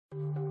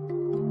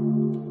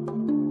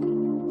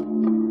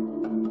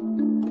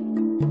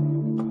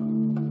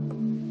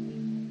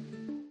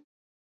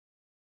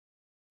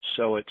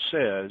So it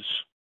says,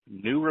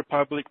 new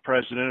Republic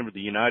President of the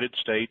United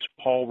States,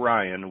 Paul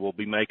Ryan, will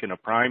be making a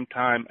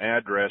primetime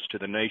address to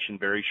the nation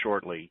very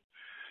shortly,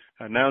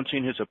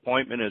 announcing his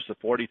appointment as the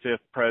 45th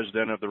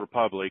President of the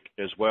Republic,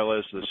 as well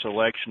as the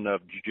selection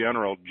of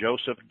General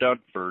Joseph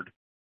Dunford,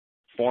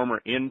 former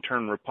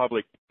interim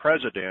Republic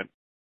President,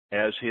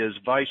 as his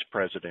Vice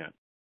President.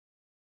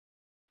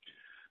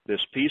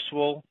 This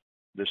peaceful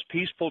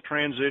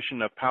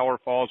transition of power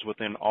falls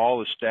within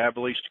all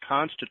established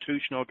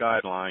constitutional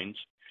guidelines,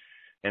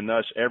 and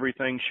thus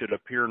everything should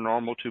appear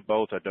normal to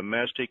both a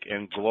domestic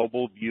and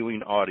global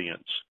viewing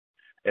audience,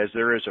 as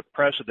there is a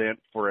precedent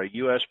for a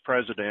U.S.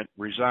 President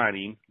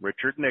resigning,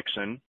 Richard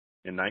Nixon,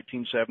 in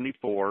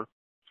 1974.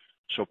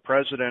 So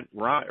President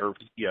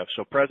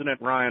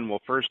Ryan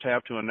will first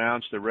have to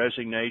announce the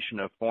resignation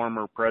of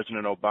former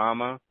President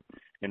Obama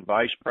and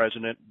Vice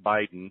President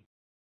Biden,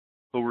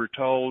 who we're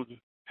told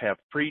have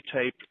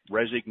pre-taped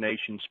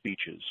resignation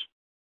speeches.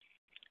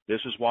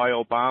 This is why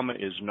Obama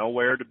is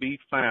nowhere to be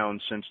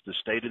found since the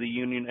State of the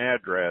Union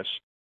address,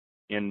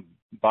 and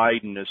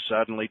Biden is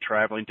suddenly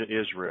traveling to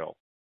Israel.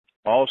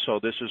 Also,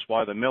 this is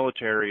why the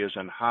military is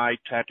in high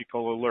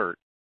tactical alert,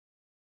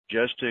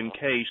 just in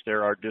case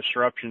there are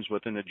disruptions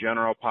within the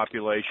general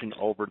population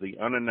over the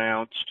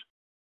unannounced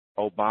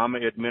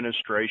Obama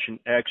administration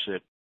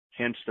exit,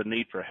 hence the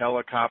need for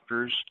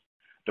helicopters,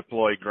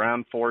 deployed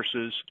ground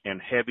forces,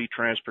 and heavy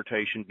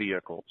transportation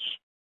vehicles.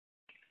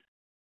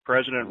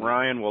 President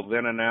Ryan will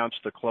then announce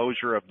the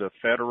closure of the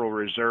Federal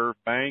Reserve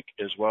Bank,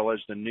 as well as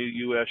the new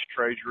U.S.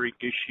 Treasury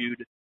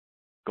issued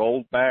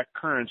gold-backed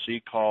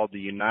currency called the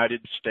United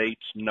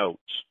States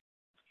Notes.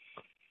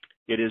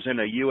 It is in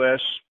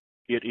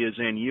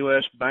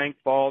U.S. bank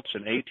vaults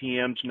and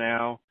ATMs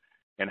now,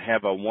 and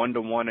have a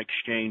 1-to-1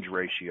 exchange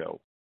ratio.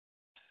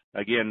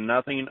 Again,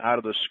 nothing out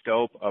of the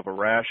scope of a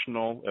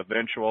rational,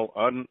 eventual,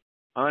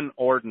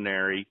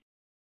 unordinary,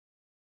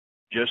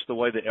 just the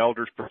way the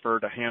elders prefer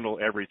to handle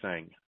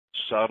everything,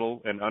 subtle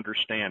and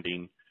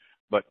understanding,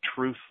 but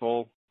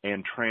truthful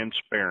and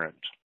transparent.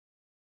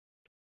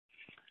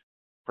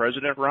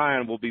 President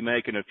Ryan will be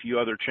making a few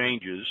other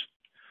changes,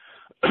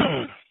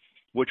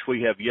 which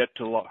we have yet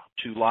to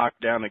lock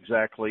down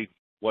exactly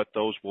what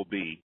those will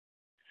be.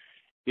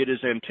 It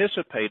is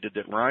anticipated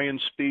that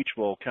Ryan's speech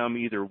will come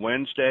either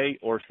Wednesday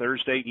or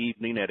Thursday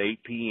evening at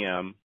 8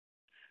 p.m.,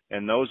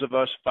 and those of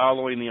us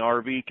following the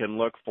RV can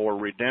look for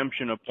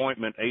Redemption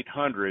Appointment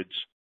 800s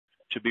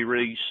to be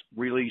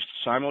released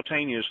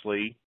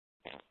simultaneously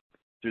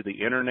through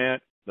the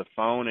internet, the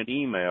phone, and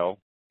email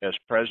as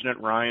President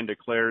Ryan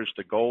declares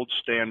the gold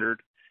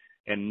standard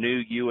and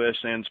new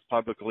USNs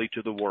publicly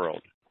to the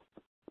world.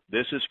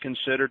 This is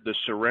considered the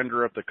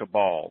surrender of the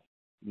cabal.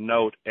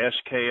 Note,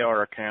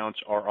 SKR accounts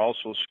are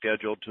also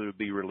scheduled to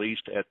be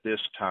released at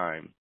this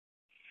time.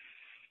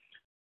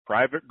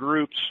 Private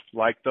groups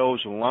like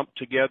those lumped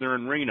together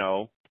in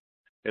Reno,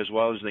 as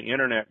well as the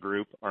Internet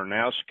group, are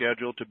now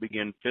scheduled to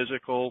begin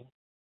physical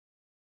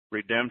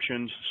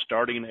redemptions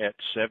starting at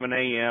 7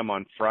 a.m.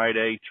 on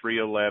Friday,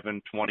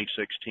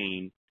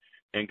 3/11/2016,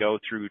 and go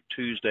through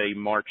Tuesday,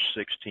 March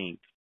 16th.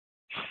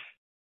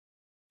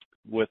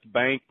 With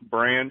bank,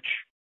 branch,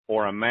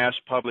 or a mass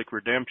public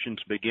redemptions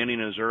beginning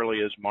as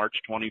early as March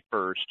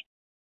 21st,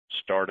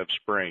 start of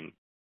spring.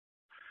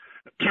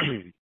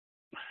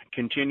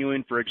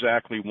 Continuing for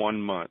exactly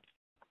 1 month.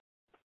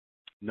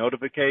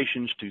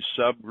 Notifications to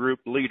subgroup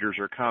leaders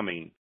are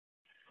coming.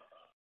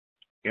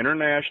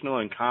 International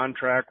and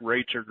contract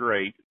rates are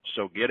great,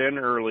 so get in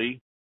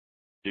early,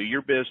 do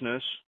your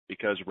business,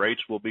 because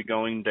rates will be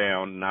going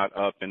down, not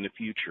up in the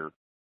future.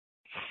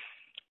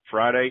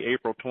 Friday,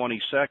 April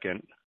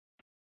 22nd,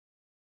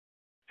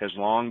 has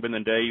long been the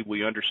day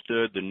we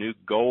understood the new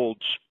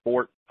gold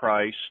spot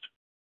price,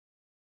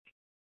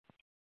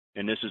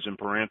 and this is in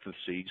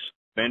parentheses,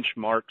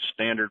 benchmark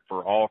standard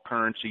for all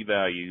currency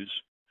values,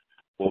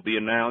 will be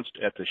announced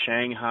at the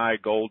Shanghai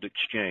Gold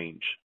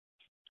Exchange.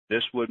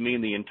 This would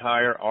mean the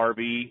entire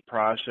RV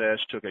process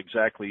took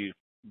exactly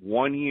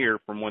 1 year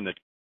from when the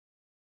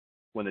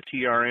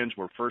TRNs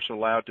were first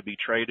allowed to be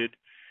traded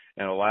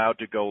and allowed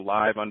to go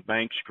live on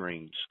bank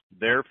screens,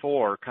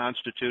 therefore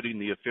constituting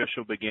the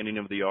official beginning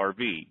of the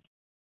RV.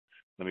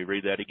 Let me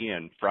read that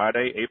again.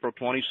 Friday, April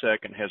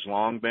 22nd has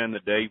long been the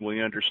day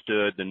we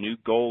understood the new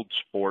gold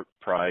spot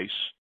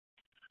price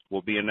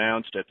will be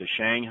announced at the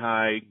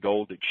Shanghai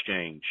Gold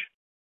Exchange.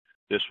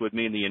 This would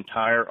mean the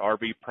entire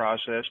RV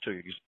process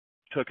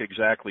took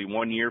exactly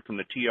 1 year from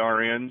the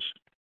TRNs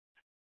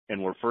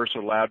and were first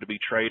allowed to be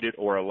traded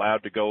or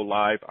allowed to go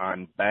live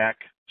on back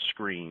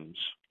screens,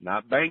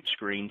 not bank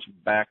screens,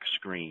 back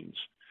screens,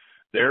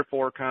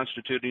 therefore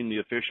constituting the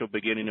official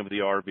beginning of the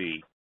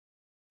RV.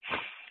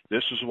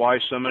 This is why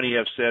so many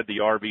have said the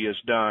RV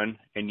is done,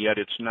 and yet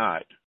it's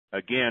not.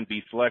 Again,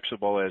 be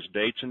flexible as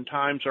dates and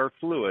times are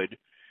fluid,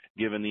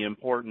 given the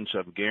importance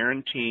of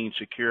guaranteeing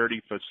security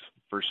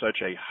for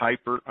such a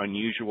hyper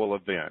unusual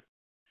event.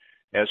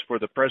 As for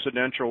the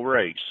presidential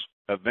race,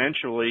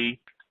 eventually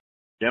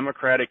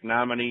Democratic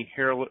nominee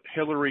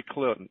Hillary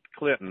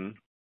Clinton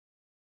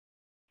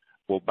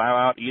will bow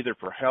out either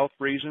for health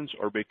reasons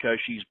or because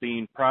she's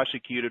being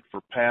prosecuted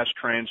for past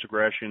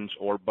transgressions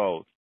or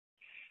both.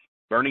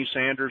 Bernie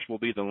Sanders will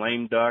be the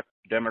lame duck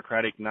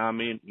Democratic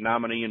nominee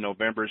in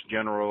November's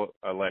general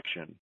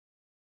election.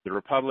 The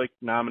Republican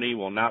nominee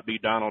will not be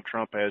Donald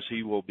Trump, as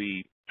he will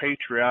be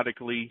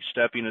patriotically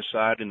stepping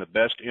aside in the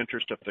best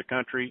interest of the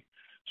country,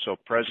 so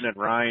President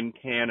Ryan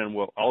can and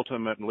will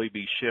ultimately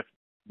be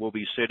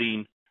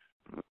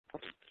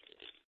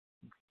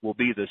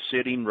the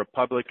sitting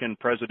Republican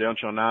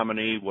presidential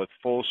nominee with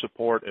full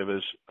support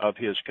of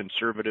his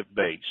conservative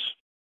base.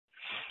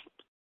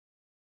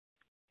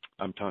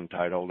 I'm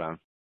tongue-tied, hold on.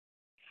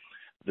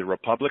 The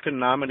Republican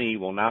nominee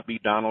will not be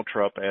Donald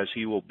Trump, as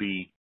he will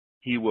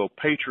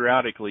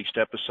patriotically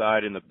step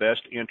aside in the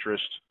best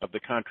interests of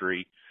the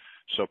country,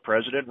 so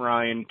President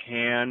Ryan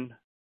can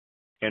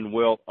and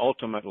will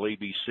ultimately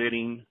be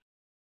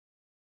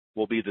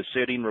the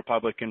sitting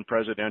Republican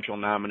presidential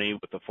nominee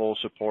with the full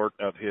support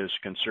of his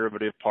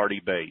conservative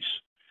party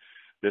base.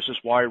 This is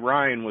why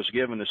Ryan was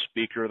given the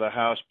Speaker of the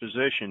House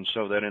position,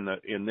 so that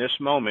in this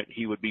moment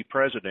he would be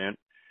president,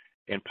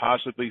 and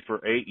possibly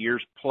for 8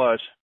 years plus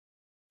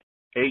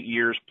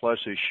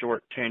his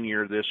short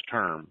tenure this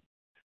term.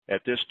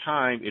 At this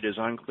time, it is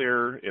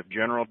unclear if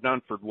General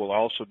Dunford will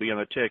also be on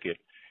the ticket,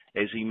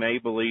 as he may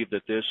believe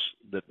that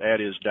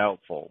is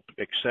doubtful,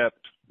 except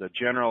the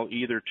general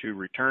either to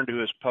return to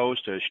his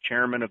post as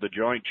chairman of the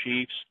Joint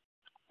Chiefs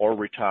or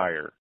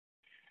retire.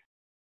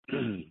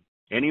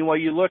 Any way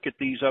you look at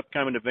these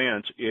upcoming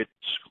events, it's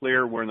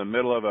clear we're in the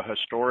middle of a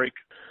historic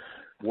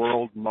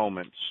world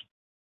moments,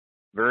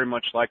 very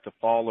much like the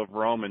fall of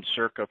Rome in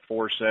circa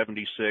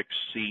 476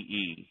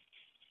 CE.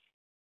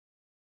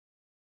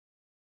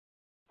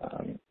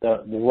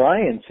 The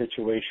Ryan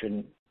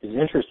situation is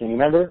interesting.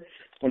 Remember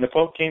when the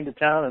Pope came to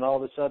town and all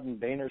of a sudden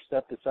Boehner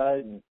stepped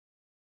aside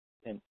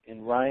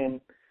and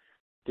Ryan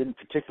didn't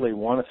particularly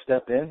want to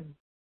step in?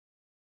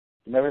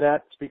 Remember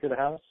that, Speaker of the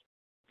House?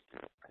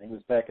 I think it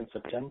was back in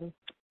September.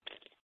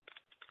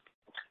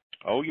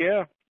 Oh,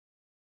 yeah.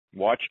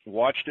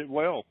 Watched it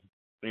well.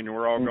 And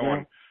we're all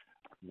going,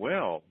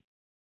 well,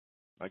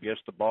 I guess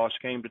the boss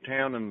came to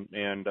town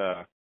and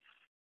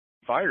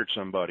fired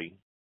somebody.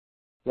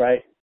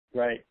 Right.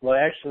 Well,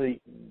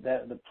 actually,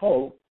 the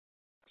Pope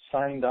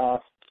signed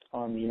off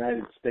on the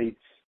United States.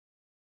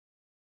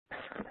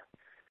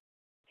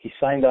 He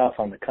signed off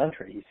on the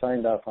country. He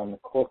signed off on the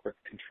corporate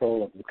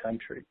control of the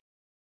country.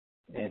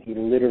 And he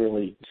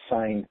literally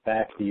signed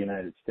back the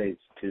United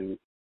States to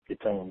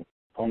its own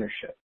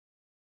ownership.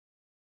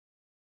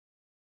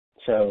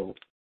 So,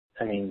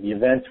 I mean, the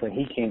events when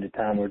he came to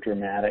town were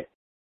dramatic.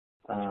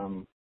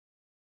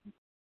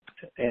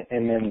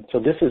 So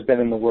this has been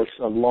in the works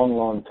a long,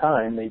 long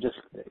time.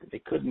 They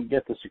couldn't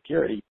get the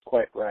security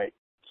quite right.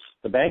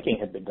 The banking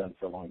had been done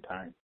for a long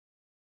time.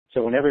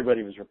 So when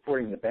everybody was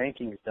reporting the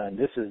banking is done,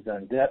 this is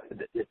done,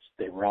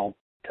 they were all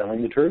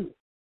telling the truth.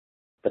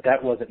 But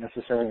that wasn't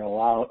necessarily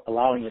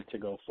allowing it to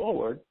go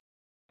forward,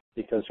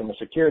 because from a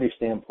security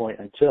standpoint,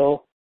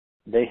 until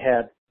they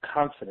had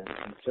confidence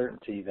and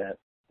certainty that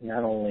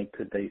not only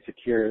could they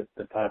secure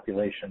the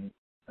population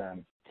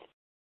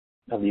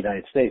of the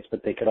United States,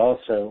 but they could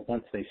also,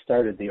 once they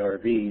started the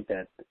RV,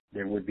 that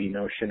there would be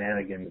no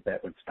shenanigans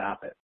that would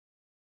stop it.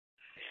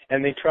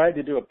 And they tried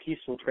to do a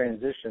peaceful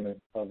transition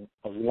of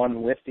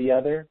one with the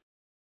other,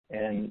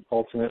 and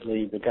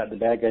ultimately the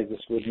bad guys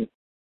just wouldn't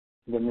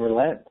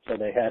relent, so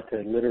they had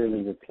to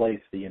literally replace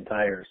the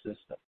entire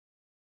system.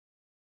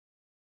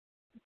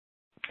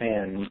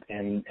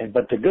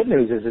 But the good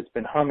news is it's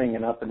been humming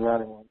and up and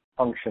running,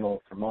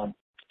 functional for months.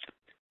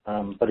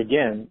 But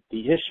again,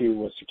 the issue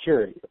was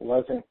security. It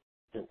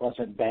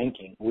wasn't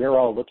banking. We're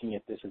all looking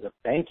at this as a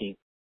banking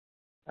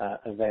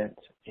event,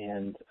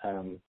 and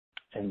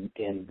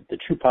the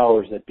true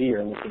powers that be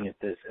are looking at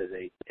this as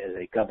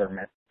a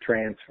government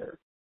transfer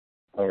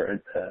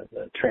or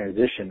a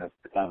transition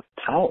of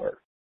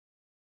power.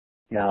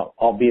 Now,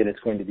 albeit it's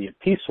going to be a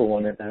peaceful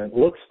one, and it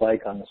looks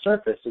like on the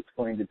surface it's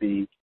going to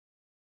be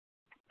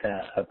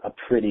a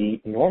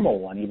pretty normal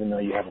one, even though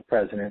you have a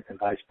president and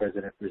vice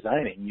president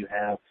resigning. You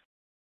have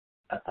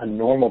a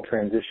normal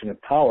transition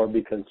of power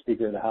because the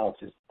Speaker of the House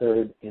is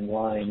third in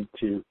line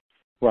to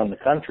run the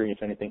country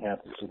if anything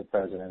happens to the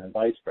president and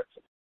vice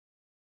president.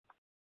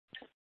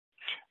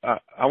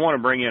 I want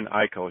to bring in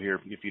Iko here,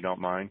 if you don't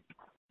mind.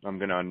 I'm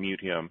going to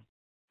unmute him.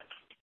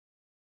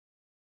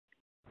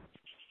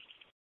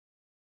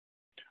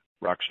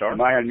 Rockstar?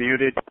 Am I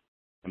unmuted?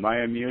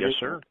 Yes,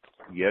 sir.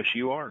 Yes,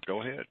 you are.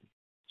 Go ahead.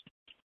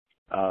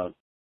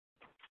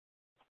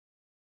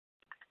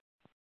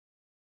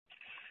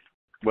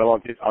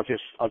 Well, I'll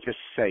just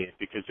say it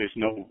because there's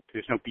no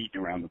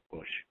beating around the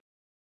bush.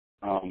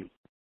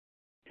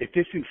 If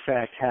this in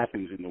fact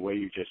happens in the way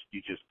you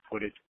just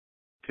put it,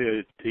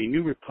 the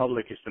New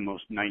Republic is the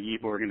most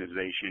naive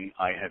organization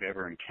I have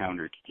ever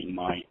encountered in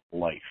my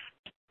life.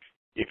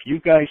 If you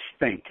guys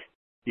think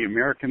the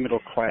American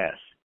middle class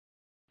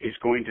is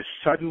going to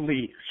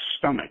suddenly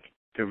stomach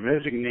the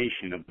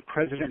resignation of the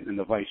president and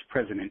the vice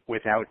president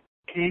without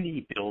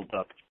any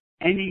build-up,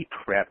 any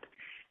prep,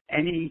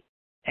 any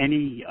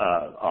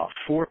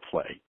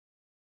foreplay,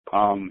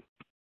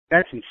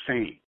 that's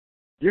insane.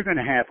 You're going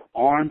to have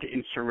armed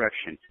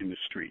insurrections in the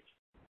streets.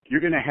 You're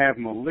going to have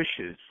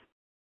militias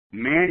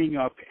manning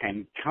up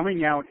and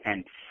coming out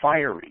and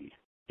firing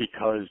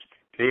because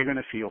they're going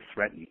to feel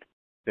threatened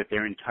that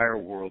their entire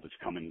world is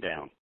coming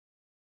down.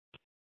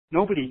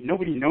 Nobody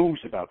knows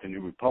about the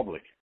New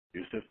Republic,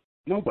 Yusuf.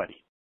 Nobody.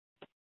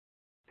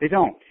 They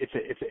don't.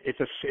 It's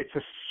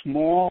a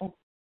small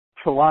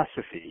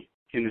philosophy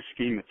in the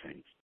scheme of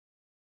things,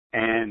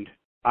 and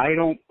I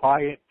don't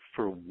buy it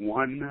for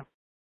one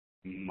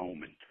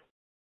moment.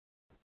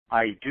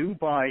 I do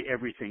buy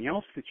everything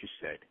else that you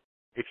said.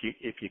 If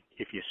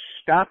you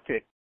stopped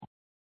it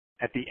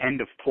at the end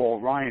of Paul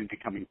Ryan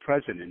becoming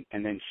president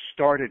and then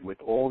started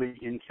with all the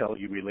intel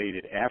you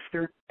related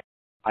after,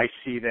 I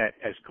see that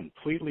as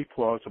completely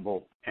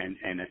plausible and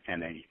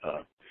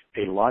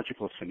a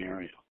logical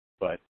scenario.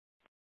 But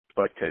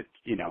to,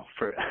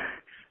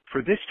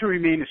 for this to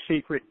remain a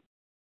secret,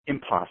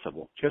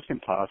 impossible, just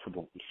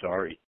impossible. I'm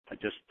sorry, I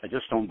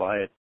just don't buy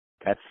it.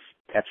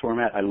 That's where I'm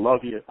at. I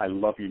love you. I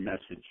love your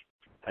message.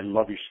 I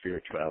love your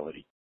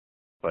spirituality.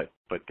 But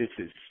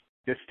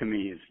this to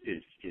me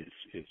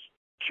is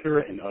pure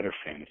and utter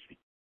fantasy.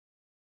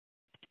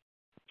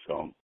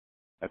 So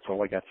that's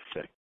all I got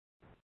to say.